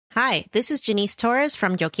Hi, this is Janice Torres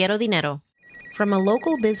from Yo Quiero Dinero. From a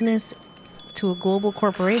local business to a global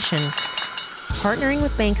corporation, partnering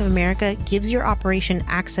with Bank of America gives your operation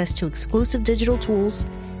access to exclusive digital tools,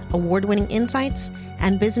 award-winning insights,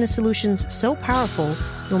 and business solutions so powerful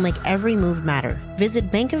you'll make every move matter.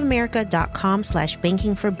 Visit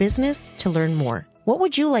bankofamerica.com/banking for business to learn more. What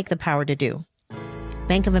would you like the power to do?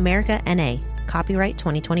 Bank of America, N.A. Copyright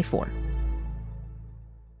 2024.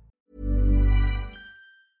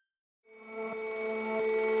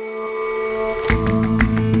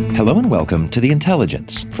 Hello and welcome to The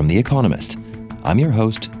Intelligence from The Economist. I'm your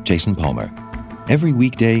host, Jason Palmer. Every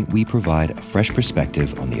weekday, we provide a fresh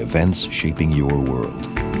perspective on the events shaping your world.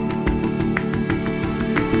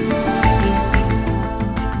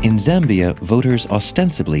 In Zambia, voters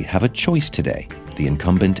ostensibly have a choice today: the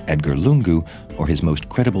incumbent Edgar Lungu or his most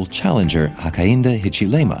credible challenger, Hakainde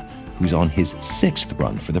Hichilema, who's on his sixth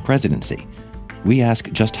run for the presidency. We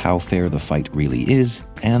ask just how fair the fight really is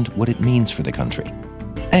and what it means for the country.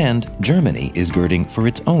 And Germany is girding for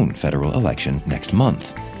its own federal election next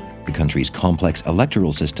month. The country's complex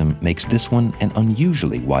electoral system makes this one an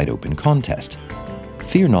unusually wide-open contest.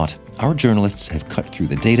 Fear not, our journalists have cut through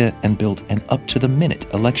the data and built an up-to-the-minute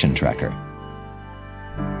election tracker.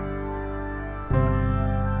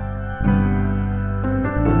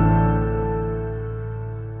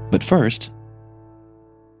 But first,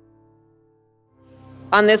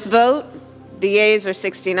 on this vote, the yeas are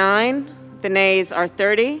 69, the nays are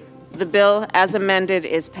 30. The bill, as amended,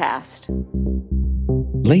 is passed.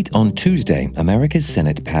 Late on Tuesday, America's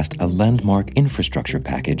Senate passed a landmark infrastructure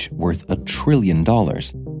package worth $1 trillion.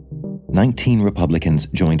 19 Republicans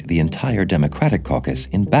joined the entire Democratic caucus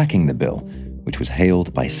in backing the bill, which was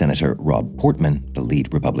hailed by Senator Rob Portman, the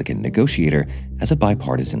lead Republican negotiator, as a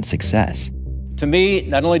bipartisan success. To me,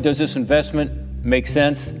 not only does this investment make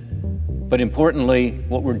sense, but importantly,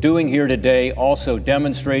 what we're doing here today also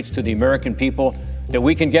demonstrates to the American people that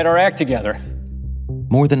we can get our act together.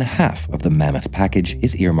 More than half of the mammoth package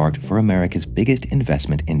is earmarked for America's biggest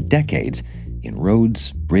investment in decades in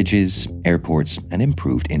roads, bridges, airports, and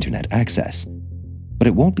improved internet access. But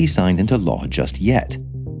it won't be signed into law just yet.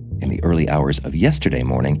 In the early hours of yesterday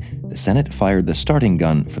morning, the Senate fired the starting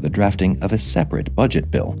gun for the drafting of a separate budget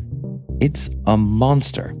bill. It's a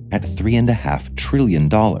monster at $3.5 trillion.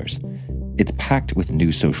 It's packed with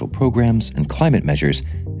new social programs and climate measures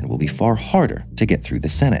and will be far harder to get through the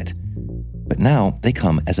Senate. But now they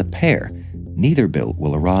come as a pair. Neither bill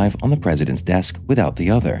will arrive on the president's desk without the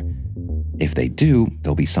other. If they do,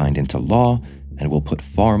 they'll be signed into law and will put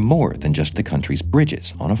far more than just the country's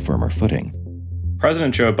bridges on a firmer footing.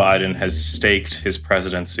 President Joe Biden has staked his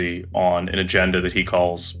presidency on an agenda that he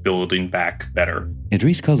calls Building Back Better.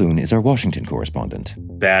 Idris Khaloun is our Washington correspondent.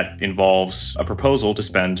 That involves a proposal to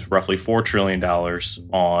spend roughly $4 trillion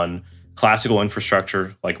on classical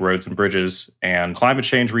infrastructure like roads and bridges, and climate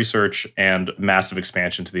change research, and massive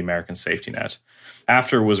expansion to the American safety net.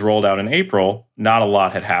 After it was rolled out in April, not a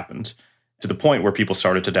lot had happened, to the point where people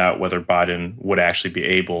started to doubt whether Biden would actually be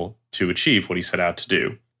able to achieve what he set out to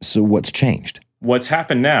do. So what's changed? What's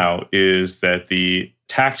happened now is that the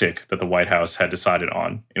tactic that the White House had decided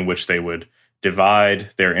on, in which they would divide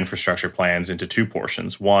their infrastructure plans into two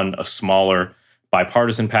portions, one, a smaller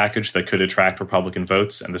bipartisan package that could attract Republican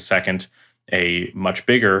votes, and the second, a much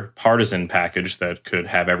bigger partisan package that could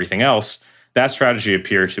have everything else, that strategy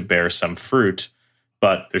appeared to bear some fruit,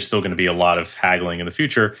 but there's still going to be a lot of haggling in the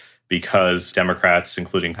future because Democrats,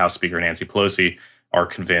 including House Speaker Nancy Pelosi, are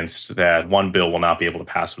convinced that one bill will not be able to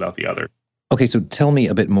pass without the other. Okay, so tell me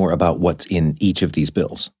a bit more about what's in each of these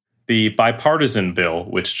bills. The bipartisan bill,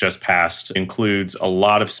 which just passed, includes a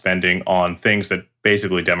lot of spending on things that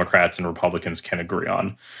basically Democrats and Republicans can agree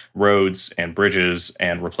on. Roads and bridges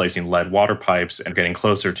and replacing lead water pipes and getting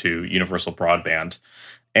closer to universal broadband.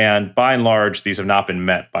 And by and large, these have not been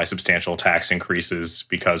met by substantial tax increases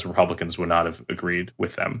because Republicans would not have agreed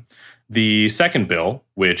with them. The second bill,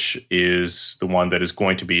 which is the one that is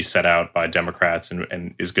going to be set out by Democrats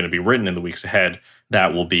and is going to be written in the weeks ahead,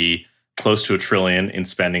 that will be close to $1 trillion in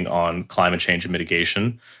spending on climate change and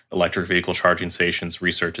mitigation, electric vehicle charging stations,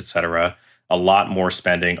 research, et cetera. A lot more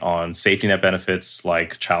spending on safety net benefits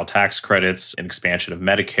like child tax credits and expansion of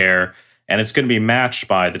Medicare. And it's going to be matched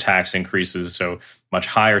by the tax increases, so much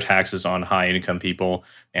higher taxes on high-income people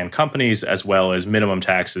and companies, as well as minimum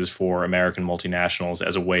taxes for American multinationals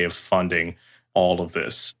as a way of funding all of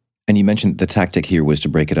this. And you mentioned the tactic here was to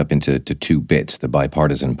break it up into two bits, the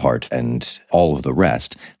bipartisan part and all of the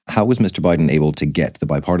rest. How was Mr. Biden able to get the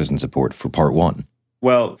bipartisan support for part one?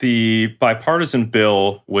 Well, the bipartisan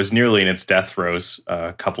bill was nearly in its death throes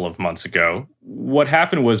a couple of months ago. What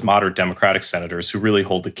happened was moderate Democratic senators who really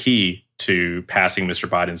hold the key to passing Mr.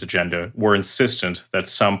 Biden's agenda were insistent that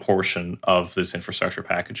some portion of this infrastructure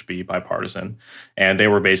package be bipartisan. And they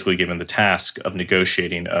were basically given the task of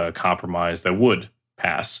negotiating a compromise that would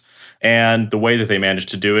pass. And the way that they managed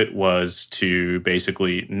to do it was to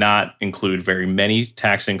basically not include very many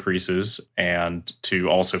tax increases and to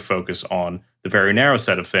also focus on the very narrow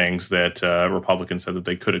set of things that Republicans said that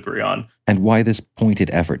they could agree on. And why this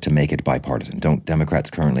pointed effort to make it bipartisan? Don't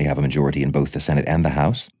Democrats currently have a majority in both the Senate and the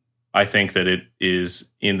House? I think that it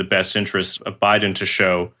is in the best interest of Biden to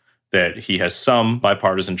show that he has some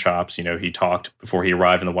bipartisan chops. You know, he talked before he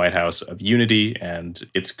arrived in the White House of unity, and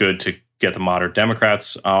it's good to get the moderate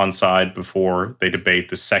Democrats on side before they debate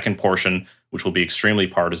the second portion, which will be extremely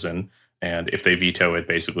partisan. And if they veto it,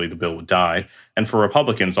 basically the bill would die. And for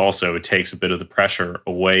Republicans also, it takes a bit of the pressure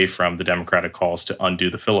away from the Democratic calls to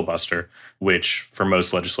undo the filibuster, which for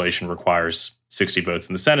most legislation requires 60 votes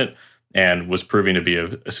in the Senate and was proving to be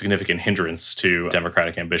a significant hindrance to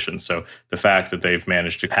Democratic ambitions. So the fact that they've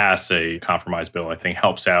managed to pass a compromise bill, I think,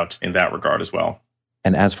 helps out in that regard as well.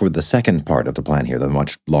 And as for the second part of the plan here, the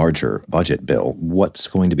much larger budget bill, what's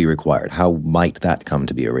going to be required? How might that come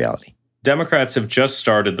to be a reality? Democrats have just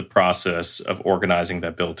started the process of organizing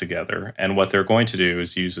that bill together. And what they're going to do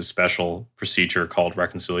is use a special procedure called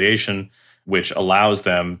reconciliation, which allows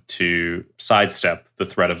them to sidestep the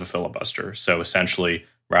threat of a filibuster. So essentially,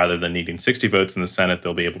 rather than needing 60 votes in the Senate,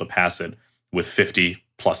 they'll be able to pass it with 50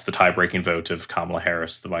 plus the tie-breaking vote of Kamala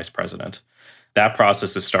Harris, the vice president. That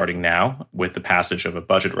process is starting now with the passage of a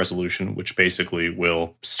budget resolution, which basically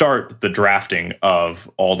will start the drafting of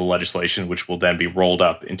all the legislation, which will then be rolled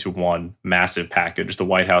up into one massive package. The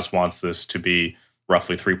White House wants this to be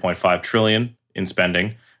roughly $3.5 trillion in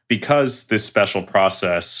spending. Because this special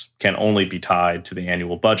process can only be tied to the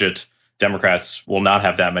annual budget, Democrats will not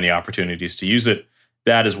have that many opportunities to use it.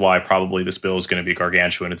 That is why probably this bill is going to be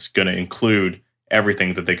gargantuan. It's going to include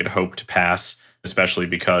everything that they could hope to pass, especially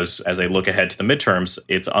because as they look ahead to the midterms,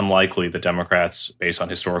 it's unlikely that Democrats, based on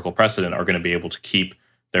historical precedent, are going to be able to keep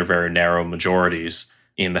their very narrow majorities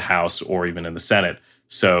in the House or even in the Senate.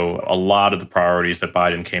 So a lot of the priorities that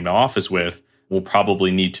Biden came to office with will probably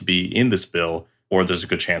need to be in this bill, or there's a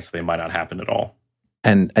good chance that they might not happen at all.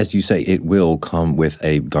 And as you say, it will come with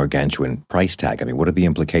a gargantuan price tag. I mean, what are the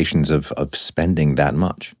implications of spending that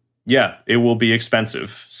much? Yeah, it will be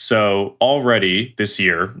expensive. So already this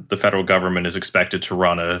year, the federal government is expected to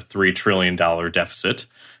run a $3 trillion deficit.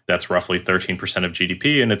 That's roughly 13% of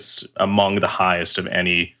GDP, and it's among the highest of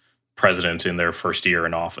any president in their first year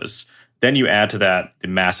in office. Then you add to that the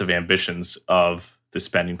massive ambitions of the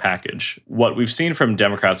spending package. What we've seen from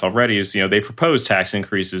Democrats already is, they propose tax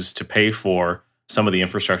increases to pay for some of the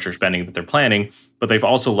infrastructure spending that they're planning, but they've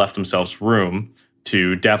also left themselves room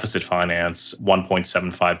to deficit finance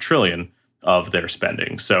 $1.75 trillion of their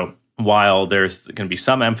spending. So while there's going to be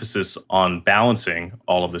some emphasis on balancing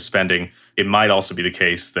all of the spending, it might also be the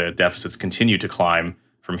case that deficits continue to climb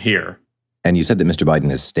from here. And you said that Mr.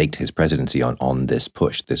 Biden has staked his presidency on this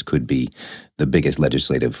push. This could be the biggest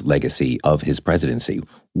legislative legacy of his presidency.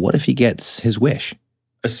 What if he gets his wish?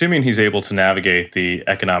 Assuming he's able to navigate the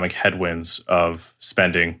economic headwinds of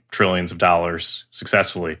spending trillions of dollars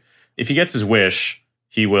successfully, if he gets his wish,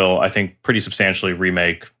 he will, I think, pretty substantially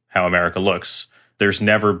remake how America looks. There's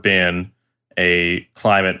never been a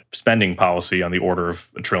climate spending policy on the order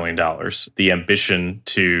of $1 trillion. The ambition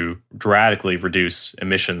to dramatically reduce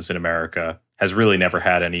emissions in America has really never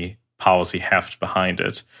had any policy heft behind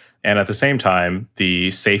it. And at the same time,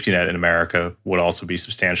 the safety net in America would also be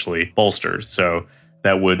substantially bolstered. So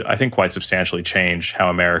that would, I think, quite substantially change how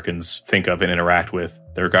Americans think of and interact with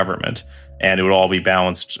their government. And it would all be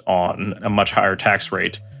balanced on a much higher tax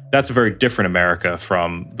rate. That's a very different America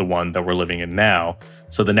from the one that we're living in now.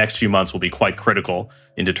 So the next few months will be quite critical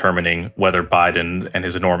in determining whether Biden and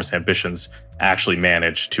his enormous ambitions actually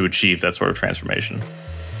manage to achieve that sort of transformation.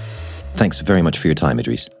 Thanks very much for your time,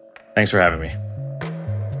 Idris. Thanks for having me.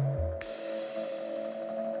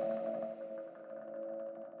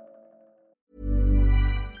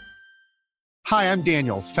 Hi, I'm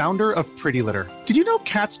Daniel, founder of Pretty Litter. Did you know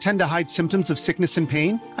cats tend to hide symptoms of sickness and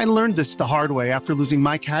pain? I learned this the hard way after losing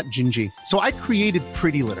my cat, Gingy. So I created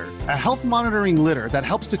Pretty Litter, a health monitoring litter that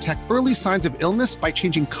helps detect early signs of illness by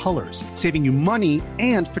changing colors, saving you money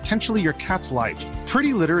and potentially your cat's life.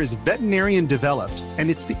 Pretty Litter is veterinarian developed, and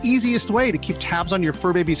it's the easiest way to keep tabs on your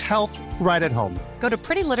fur baby's health right at home. Go to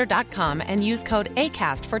prettylitter.com and use code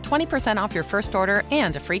ACAST for 20% off your first order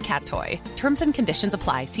and a free cat toy. Terms and conditions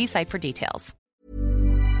apply. See site for details.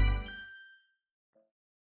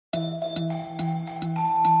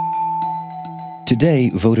 Today,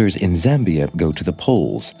 voters in Zambia go to the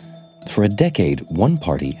polls. For a decade, one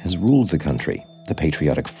party has ruled the country, the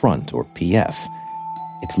Patriotic Front, or PF.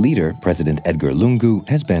 Its leader, President Edgar Lungu,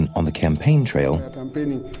 has been on the campaign trail.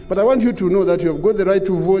 But I want you to know that you have got the right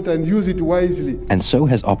to vote and use it wisely. And so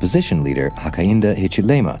has opposition leader Hakainde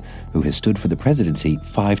Hichilema, who has stood for the presidency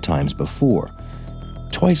 5 times before.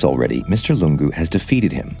 Twice already, Mr. Lungu has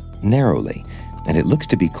defeated him, narrowly, and it looks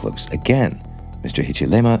to be close again. Mr.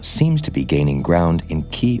 Hichilema seems to be gaining ground in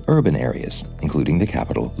key urban areas, including the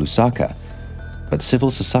capital, Lusaka. But civil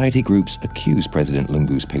society groups accuse President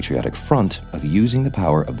Lungu's Patriotic Front of using the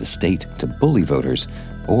power of the state to bully voters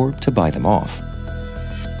or to buy them off.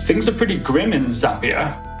 Things are pretty grim in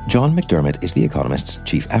Zambia. John McDermott is The Economist's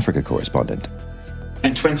chief Africa correspondent.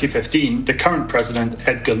 In 2015, the current president,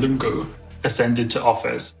 Edgar Lungu, ascended to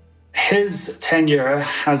office. His tenure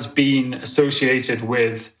has been associated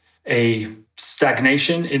with a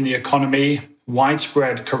stagnation in the economy,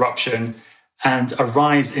 widespread corruption, and a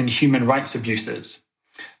rise in human rights abuses.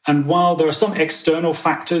 And while there are some external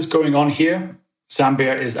factors going on here,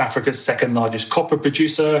 Zambia is Africa's second largest copper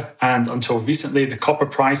producer, and until recently, the copper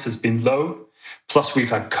price has been low. Plus,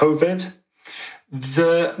 we've had COVID.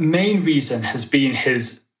 The main reason has been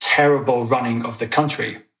his terrible running of the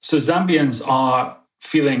country. So Zambians are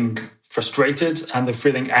feeling frustrated and they're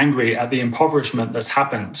feeling angry at the impoverishment that's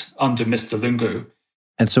happened under Mr. Lungu.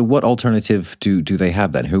 And so what alternative do they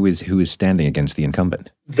have then? Who is standing against the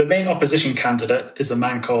incumbent? The main opposition candidate is a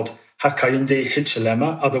man called Hakainde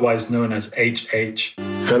Hichilema, otherwise known as HH.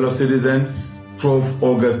 Fellow citizens, 12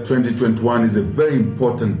 August 2021 is a very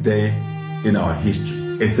important day in our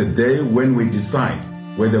history. It's a day when we decide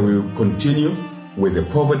whether we will continue with the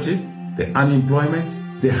poverty, the unemployment,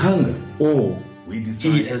 the hunger, or we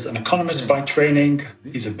decide... He is an economist by training,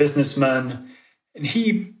 he's a businessman, and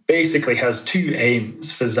he basically has 2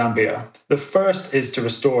 aims for Zambia. The first is to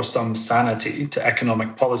restore some sanity to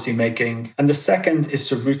economic policy making, and the second is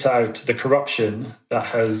to root out the corruption that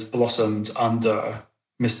has blossomed under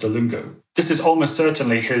Mr. Lungu. This is almost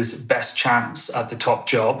certainly his best chance at the top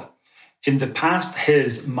job. In the past,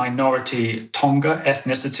 his minority Tonga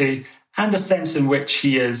ethnicity and the sense in which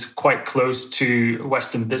he is quite close to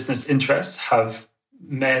Western business interests have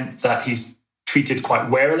meant that he's treated quite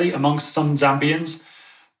warily amongst some Zambians,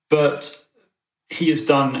 but he has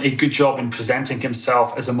done a good job in presenting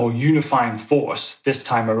himself as a more unifying force this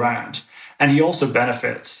time around. And he also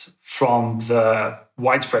benefits from the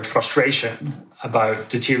widespread frustration about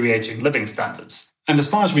deteriorating living standards. And as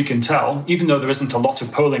far as we can tell, even though there isn't a lot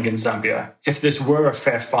of polling in Zambia, if this were a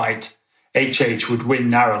fair fight, HH would win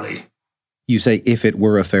narrowly. You say if it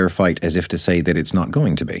were a fair fight, as if to say that it's not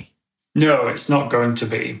going to be. No, it's not going to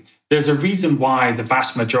be. There's a reason why the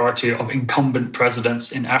vast majority of incumbent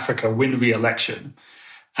presidents in Africa win re-election.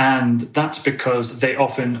 And that's because they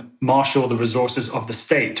often marshal the resources of the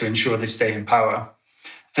state to ensure they stay in power.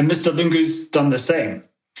 And Mr. Lungu's done the same.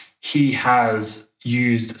 He has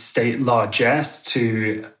used state largesse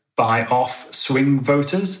to buy off swing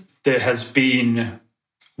voters. There has been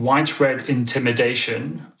widespread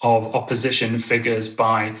intimidation of opposition figures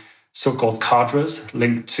by so-called cadres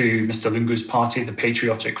linked to Mr. Lungu's party, the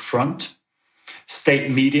Patriotic Front. State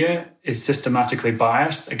media is systematically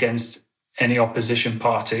biased against any opposition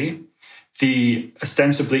party. The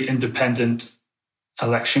ostensibly independent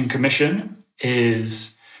election commission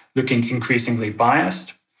is looking increasingly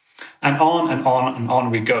biased. And on and on and on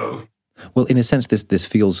we go. Well, in a sense, this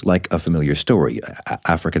feels like a familiar story.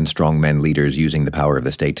 African strongman leaders using the power of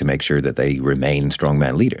the state to make sure that they remain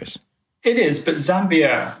strongman leaders. It is, but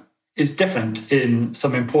Zambia is different in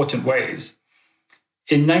some important ways.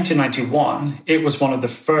 In 1991, it was one of the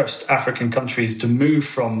first African countries to move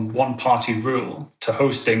from one-party rule to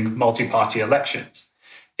hosting multi-party elections.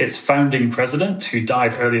 Its founding president, who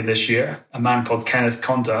died earlier this year, a man called Kenneth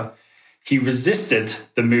Kaunda, he resisted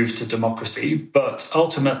the move to democracy, but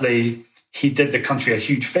ultimately he did the country a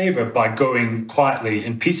huge favor by going quietly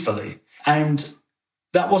and peacefully. And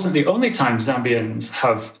that wasn't the only time Zambians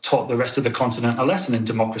have taught the rest of the continent a lesson in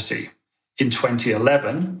democracy. In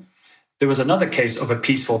 2011, there was another case of a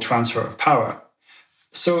peaceful transfer of power.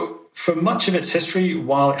 So for much of its history,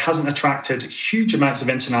 while it hasn't attracted huge amounts of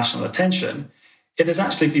international attention, it has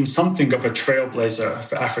actually been something of a trailblazer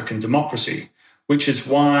for African democracy, which is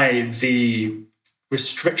why the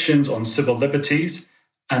restrictions on civil liberties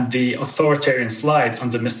and the authoritarian slide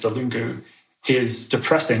under Mr. Lungu is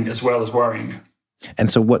depressing as well as worrying. And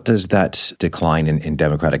so what does that decline in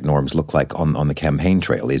democratic norms look like on the campaign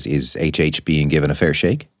trail? Is HH being given a fair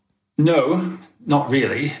shake? No, not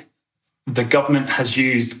really. The government has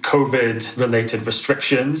used COVID-related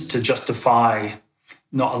restrictions to justify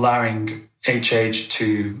not allowing HH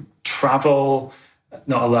to travel,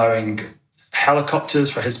 not allowing helicopters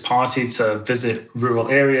for his party to visit rural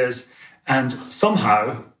areas. And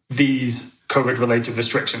somehow these COVID-related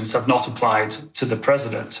restrictions have not applied to the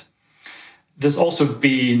president. There's also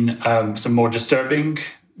been some more disturbing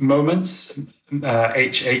moments.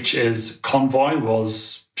 HH's convoy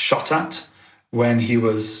was shot at when he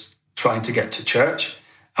was trying to get to church.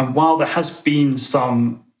 And while there has been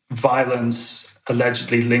some violence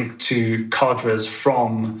allegedly linked to cadres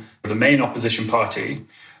from the main opposition party,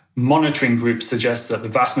 monitoring groups suggest that the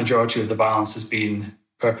vast majority of the violence has been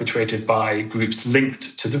perpetrated by groups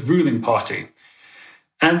linked to the ruling party.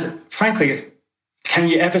 And frankly, can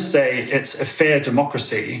you ever say it's a fair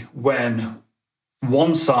democracy when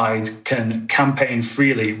one side can campaign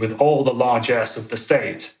freely with all the largesse of the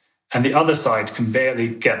state and the other side can barely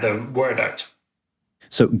get the word out?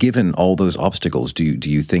 So given all those obstacles, do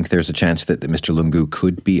you think there's a chance that Mr. Lungu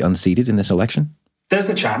could be unseated in this election? There's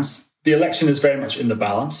a chance. The election is very much in the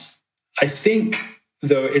balance. I think,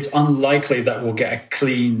 though, it's unlikely that we'll get a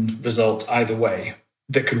clean result either way.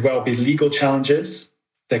 There could well be legal challenges.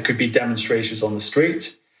 There could be demonstrations on the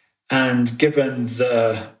street. And given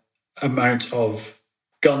the amount of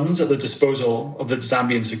guns at the disposal of the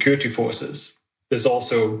Zambian security forces, there's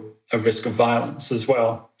also a risk of violence as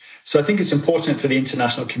well. So I think it's important for the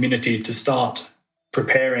international community to start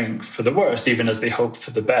preparing for the worst, even as they hope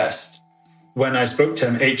for the best. When I spoke to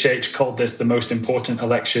him, HH called this the most important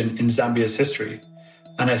election in Zambia's history.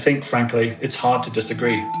 And I think, frankly, it's hard to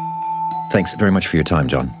disagree. Thanks very much for your time,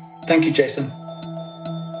 John. Thank you, Jason.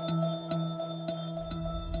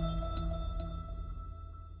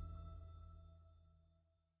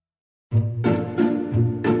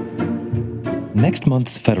 Next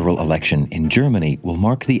month's federal election in Germany will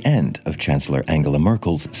mark the end of Chancellor Angela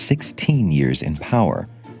Merkel's 16 years in power.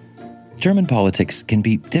 German politics can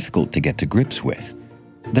be difficult to get to grips with.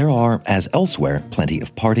 There are, as elsewhere, plenty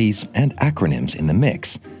of parties and acronyms in the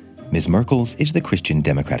mix. Ms. Merkel's is the Christian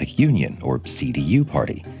Democratic Union, or CDU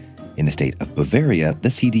party. In the state of Bavaria, the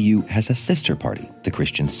CDU has a sister party, the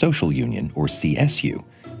Christian Social Union, or CSU.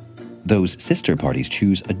 Those sister parties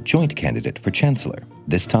choose a joint candidate for chancellor,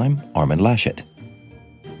 this time Armin Laschet.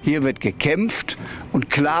 Hier wird gekämpft und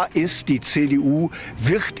klar ist, die CDU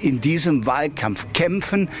wird in diesem Wahlkampf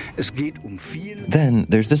kämpfen. Es geht viel. Then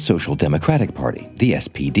there's the Social Democratic Party, the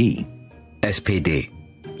SPD. SPD.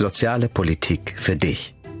 Soziale Politik für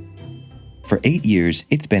dich. For 8 years,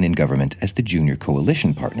 it's been in government as the junior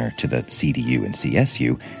coalition partner to the CDU and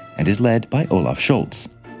CSU and is led by Olaf Scholz.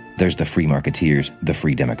 There's the Free Marketeers, the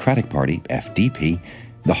Free Democratic Party, FDP,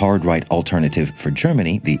 the hard-right Alternative for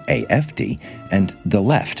Germany, the AfD, and the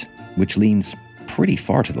Left, which leans pretty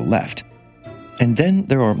far to the left. And then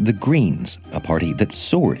there are the Greens, a party that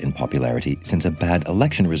soared in popularity since a bad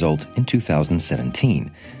election result in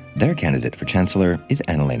 2017. Their candidate for chancellor is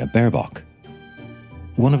Annalena Baerbock.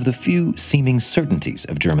 One of the few seeming certainties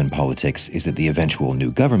of German politics is that the eventual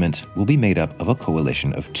new government will be made up of a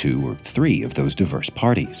coalition of 2 or 3 of those diverse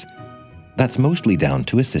parties. That's mostly down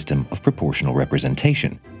to a system of proportional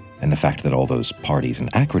representation and the fact that all those parties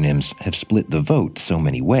and acronyms have split the vote so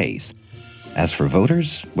many ways. As for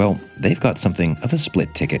voters, well, they've got something of a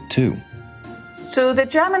split ticket too. So the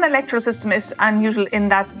German electoral system is unusual in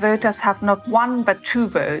that voters have not 1 but 2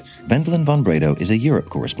 votes. Wendelin von Bredow is a Europe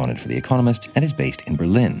correspondent for The Economist and is based in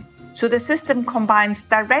Berlin. So the system combines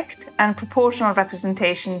direct and proportional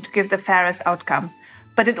representation to give the fairest outcome.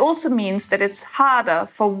 But it also means that it's harder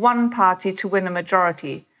for one party to win a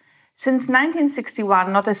majority. Since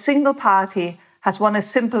 1961, not a single party has won a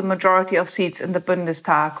simple majority of seats in the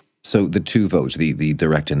Bundestag. So the 2 votes, the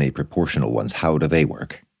direct and the proportional ones, how do they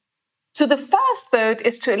work? So the first vote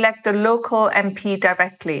is to elect the local MP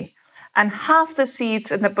directly. And half the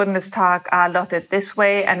seats in the Bundestag are allotted this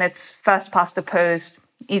way, and it's first past the post,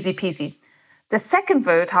 easy peasy. The second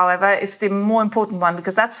vote, however, is the more important one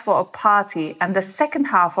because that's for a party, and the second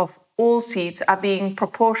half of all seats are being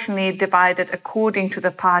proportionally divided according to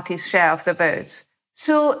the party's share of the votes.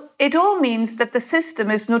 So it all means that the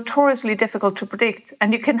system is notoriously difficult to predict,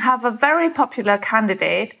 and you can have a very popular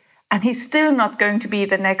candidate, and he's still not going to be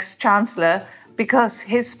the next chancellor because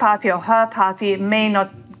his party or her party may not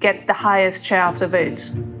get the highest share of the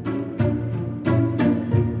votes.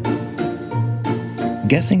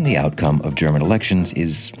 Guessing the outcome of German elections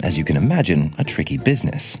is, as you can imagine, a tricky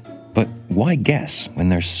business. But why guess when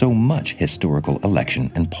there's so much historical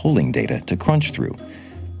election and polling data to crunch through?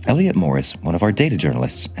 Elliot Morris, one of our data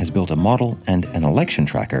journalists, has built a model and an election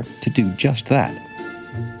tracker to do just that.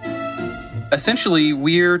 Essentially,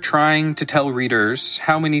 we're trying to tell readers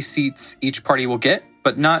how many seats each party will get,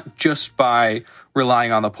 but not just by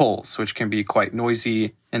relying on the polls, which can be quite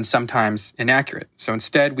noisy and sometimes inaccurate. So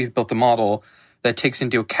instead, we've built a model that takes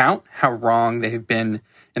into account how wrong they have been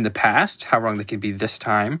in the past, how wrong they could be this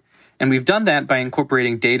time. And we've done that by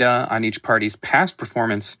incorporating data on each party's past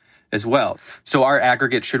performance as well. So our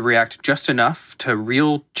aggregate should react just enough to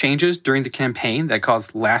real changes during the campaign that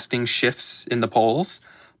cause lasting shifts in the polls,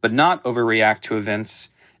 but not overreact to events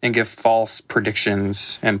and give false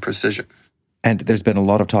predictions and precision. And there's been a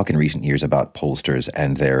lot of talk in recent years about pollsters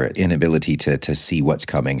and their inability to see what's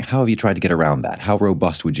coming. How have you tried to get around that? How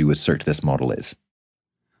robust would you assert this model is?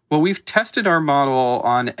 Well, we've tested our model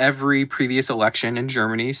on every previous election in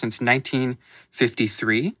Germany since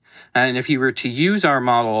 1953. And if you were to use our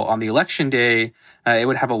model on the election day, it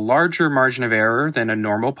would have a larger margin of error than a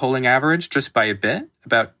normal polling average, just by a bit,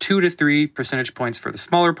 about 2 to 3 percentage points for the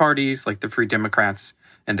smaller parties like the Free Democrats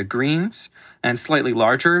and the Greens, and slightly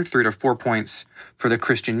larger, 3 to 4 points for the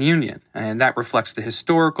Christian Union. And that reflects the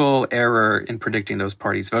historical error in predicting those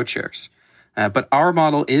parties' vote shares. But our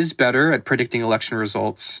model is better at predicting election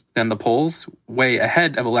results than the polls, way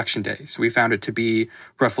ahead of election day. So we found it to be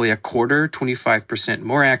roughly a quarter, 25%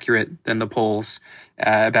 more accurate than the polls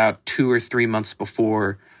about 2 or 3 months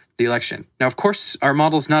before the election. Now, of course, our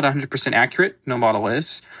model is not 100% accurate. No model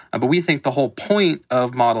is. But we think the whole point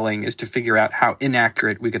of modeling is to figure out how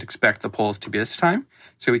inaccurate we could expect the polls to be this time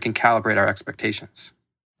so we can calibrate our expectations.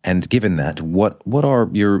 And given that, what are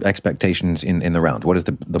your expectations in the round? What is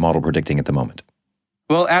the model predicting at the moment?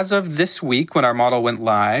 Well, as of this week, when our model went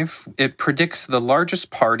live, it predicts the largest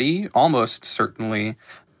party, almost certainly,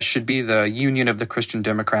 should be the Union of the Christian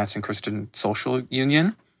Democrats and Christian Social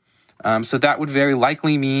Union. So that would very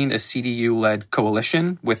likely mean a CDU-led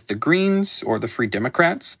coalition with the Greens or the Free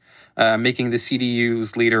Democrats, making the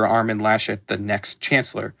CDU's leader Armin Laschet the next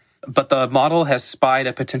chancellor. But the model has spied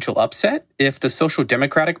a potential upset if the Social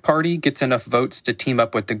Democratic Party gets enough votes to team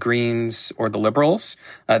up with the Greens or the Liberals.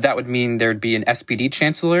 That would mean there'd be an SPD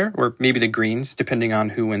chancellor, or maybe the Greens, depending on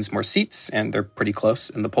who wins more seats, and they're pretty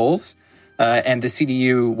close in the polls. And the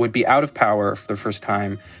CDU would be out of power for the first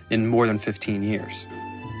time in more than 15 years.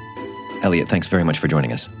 Elliot, thanks very much for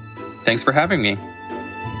joining us. Thanks for having me.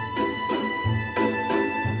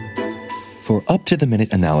 For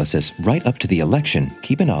up-to-the-minute analysis right up to the election,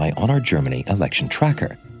 keep an eye on our Germany election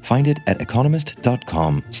tracker. Find it at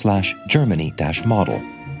economist.com/Germany-model.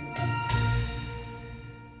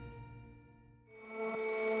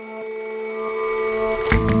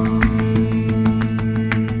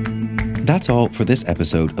 That's all for this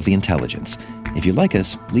episode of The Intelligence. If you like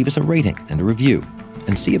us, leave us a rating and a review.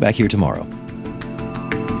 And see you back here tomorrow.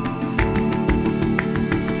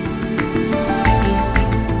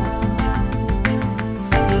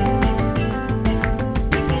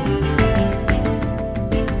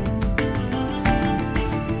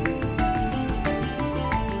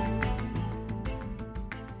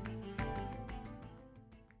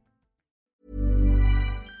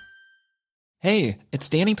 Hey, it's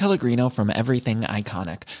Danny Pellegrino from Everything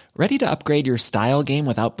Iconic. Ready to upgrade your style game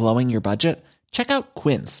without blowing your budget? Check out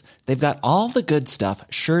Quince. They've got all the good stuff,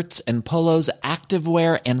 shirts and polos,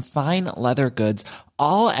 activewear, and fine leather goods,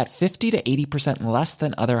 all at 50 to 80% less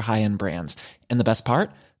than other high-end brands. And the best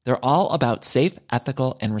part? They're all about safe,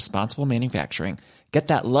 ethical, and responsible manufacturing. Get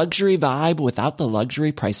that luxury vibe without the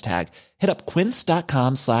luxury price tag. Hit up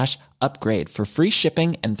quince.com/upgrade for free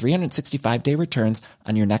shipping and 365-day returns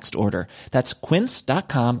on your next order. That's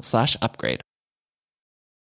quince.com/upgrade.